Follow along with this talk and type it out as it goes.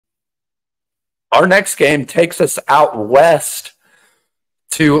Our next game takes us out west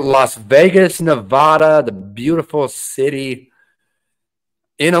to Las Vegas, Nevada, the beautiful city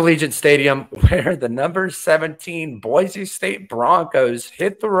in Allegiant Stadium, where the number 17 Boise State Broncos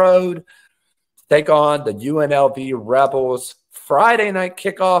hit the road to take on the UNLV Rebels. Friday night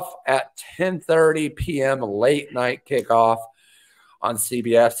kickoff at 10:30 p.m., late night kickoff on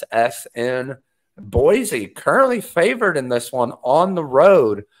CBS SN. Boise currently favored in this one on the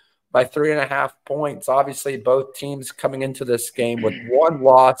road by 3.5 points. Obviously, both teams coming into this game with one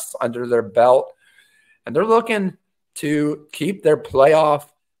loss under their belt, and they're looking to keep their playoff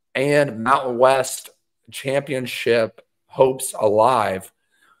and Mountain West championship hopes alive.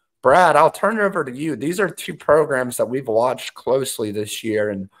 Brad, I'll turn it over to you. These are two programs that we've watched closely this year,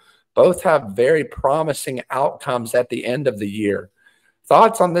 and both have very promising outcomes at the end of the year.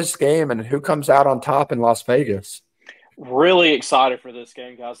 Thoughts on this game and who comes out on top in Las Vegas? Really excited for this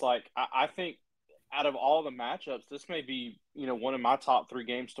game, guys. Like, I think out of all the matchups, this may be, one of my top 3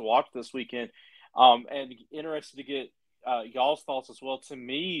 games to watch this weekend. And interested to get y'all's thoughts as well. To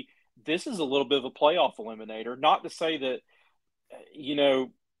me, this is a little bit of a playoff eliminator. Not to say that,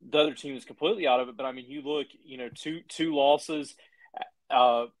 the other team is completely out of it, but I mean, you look, two losses,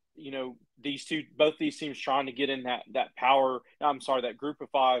 both these teams trying to get in that group of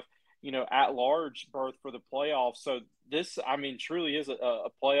 5, at large berth for the playoffs. So this, I mean, truly is a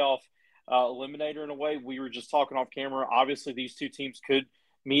playoff eliminator in a way. We were just talking off camera. Obviously, these two teams could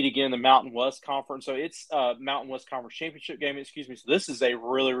meet again in the Mountain West Conference. So it's Mountain West Conference Championship game, So this is a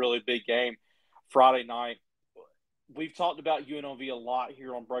really, really big game Friday night. We've talked about UNLV a lot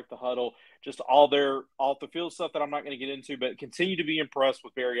here on Break the Huddle, just all their off-the-field stuff that I'm not going to get into, but continue to be impressed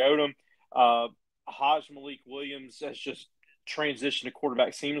with Barry Odom. Malik Williams has just transitioned to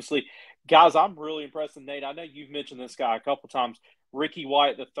quarterback seamlessly. Guys, I'm really impressed with Nate. I know you've mentioned this guy a couple times. Ricky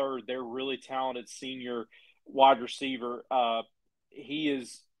White III, their really talented senior wide receiver. He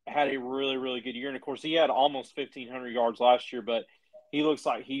has had a really, really good year. And, of course, he had almost 1,500 yards last year, but he looks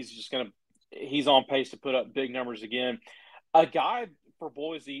like he's on pace to put up big numbers again. A guy for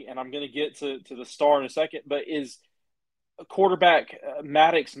Boise, and I'm going to get to the star in a second, but is quarterback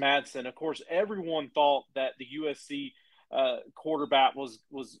Maddox Madsen. Of course, everyone thought that the USC quarterback was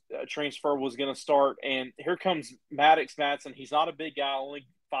transfer was going to start, and here comes Maddox Madsen. He's not a big guy, only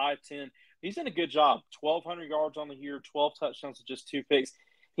 5'10". He's done a good job. 1,200 yards on the year, 12 touchdowns and just 2 picks.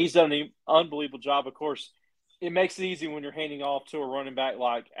 He's done an unbelievable job. Of course, it makes it easy when you're handing off to a running back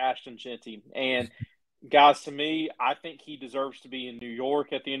like Ashton Jeanty. And guys, to me, I think he deserves to be in New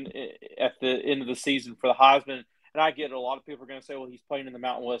York at the end of the season for the Heisman. And I get it. A lot of people are going to say, well, he's playing in the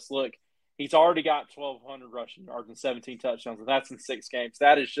Mountain West. Look, he's already got 1,200 rushing yards and 17 touchdowns, and that's in 6 games.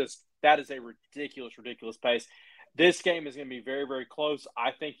 That is a ridiculous pace. This game is going to be very, very close.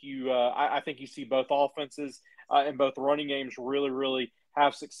 I think you see both offenses and both running games really, really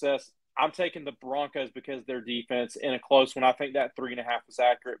have success. I'm taking the Broncos because their defense in a close one. I think that 3.5 is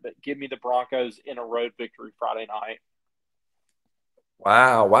accurate, but give me the Broncos in a road victory Friday night.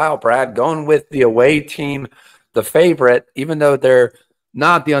 Wow, Brad, going with the away team, the favorite, even though they're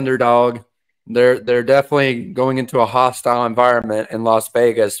not the underdog. They're definitely going into a hostile environment in Las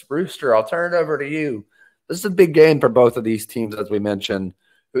Vegas. Rooster, I'll turn it over to you. This is a big game for both of these teams, as we mentioned.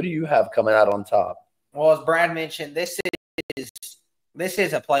 Who do you have coming out on top? Well, as Brad mentioned, this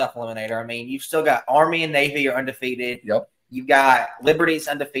is a playoff eliminator. I mean, you've still got Army and Navy are undefeated. Yep. You've got Liberty's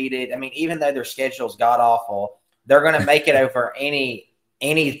undefeated. I mean, even though their schedule's god-awful, they're going to make it over any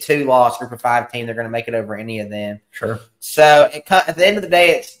 2-loss group of 5 team. They're going to make it over any of them. Sure. So at the end of the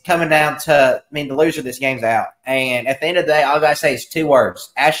day, it's coming down to, the loser of this game's out. And at the end of the day, all I got to say is 2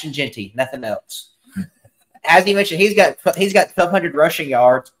 words: Ashton Jeanty, nothing else. As he mentioned, he's got 1,200 rushing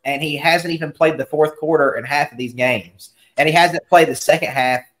yards, and he hasn't even played the fourth quarter in half of these games. And he hasn't played the second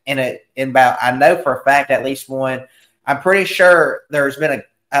half in about, I know for a fact, at least one. I'm pretty sure there's been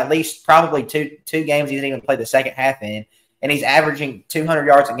at least probably two games he didn't even play the second half in, and he's averaging 200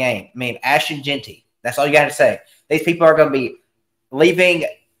 yards a game. I mean, Ashton Jeanty, that's all you got to say. These people are going to be leaving.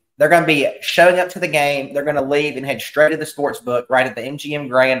 They're going to be showing up to the game. They're going to leave and head straight to the sports book right at the MGM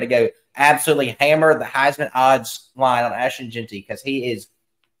Grand to go absolutely hammer the Heisman odds line on Ashton Jeanty because he is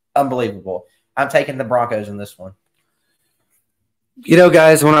unbelievable. I'm taking the Broncos in this one.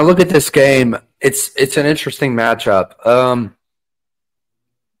 Guys, when I look at this game, it's an interesting matchup.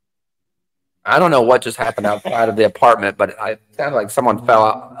 I don't know what just happened outside of the apartment, but it sounded like someone fell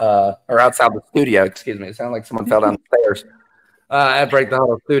out, or outside the studio, excuse me. It sounded like someone fell down the stairs at Break the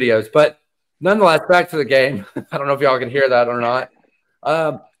Huddle Studios. But nonetheless, back to the game. I don't know if y'all can hear that or not.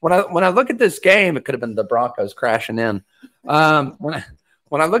 When I look at this game, it could have been the Broncos crashing in.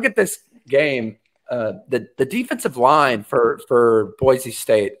 When I look at this game, the defensive line for Boise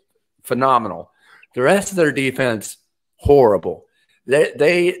State, phenomenal. The rest of their defense, horrible.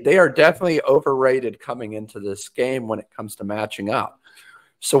 They are definitely overrated coming into this game when it comes to matching up.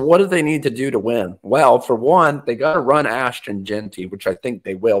 So what do they need to do to win? Well, for one, they got to run Ashton Genty, which I think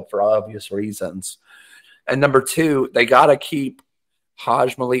they will for obvious reasons. And number two, they got to keep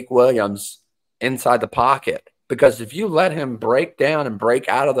Hajj Malik Williams inside the pocket, because if you let him break down and break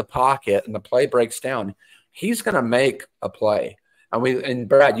out of the pocket and the play breaks down, he's going to make a play. And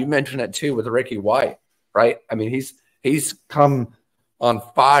Brad, you mentioned it too with Ricky White, right? I mean, he's come on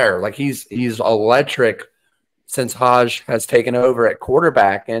fire. Like he's electric since Hajj has taken over at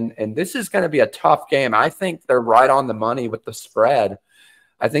quarterback. And this is going to be a tough game. I think they're right on the money with the spread.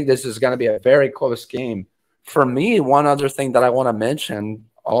 I think this is going to be a very close game. For me, one other thing that I want to mention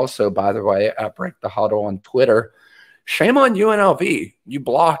also, by the way, at Break the Huddle on Twitter, shame on UNLV. You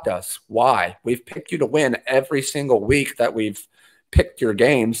blocked us. Why? We've picked you to win every single week that we've picked your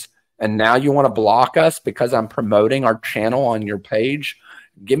games, and now you want to block us because I'm promoting our channel on your page?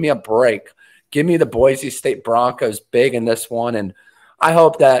 Give me a break. Give me the Boise State Broncos big in this one, and I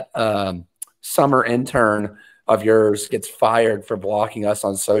hope that summer intern of yours gets fired for blocking us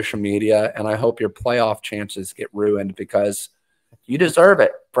on social media, and I hope your playoff chances get ruined because you deserve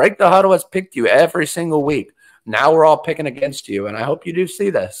it. Break the Huddle has picked you every single week. Now we're all picking against you, and I hope you do see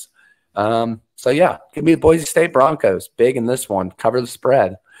this. So, yeah, give me the Boise State Broncos big in this one. Cover the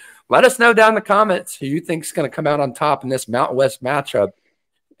spread. Let us know down in the comments who you think is going to come out on top in this Mountain West matchup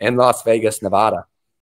in Las Vegas, Nevada.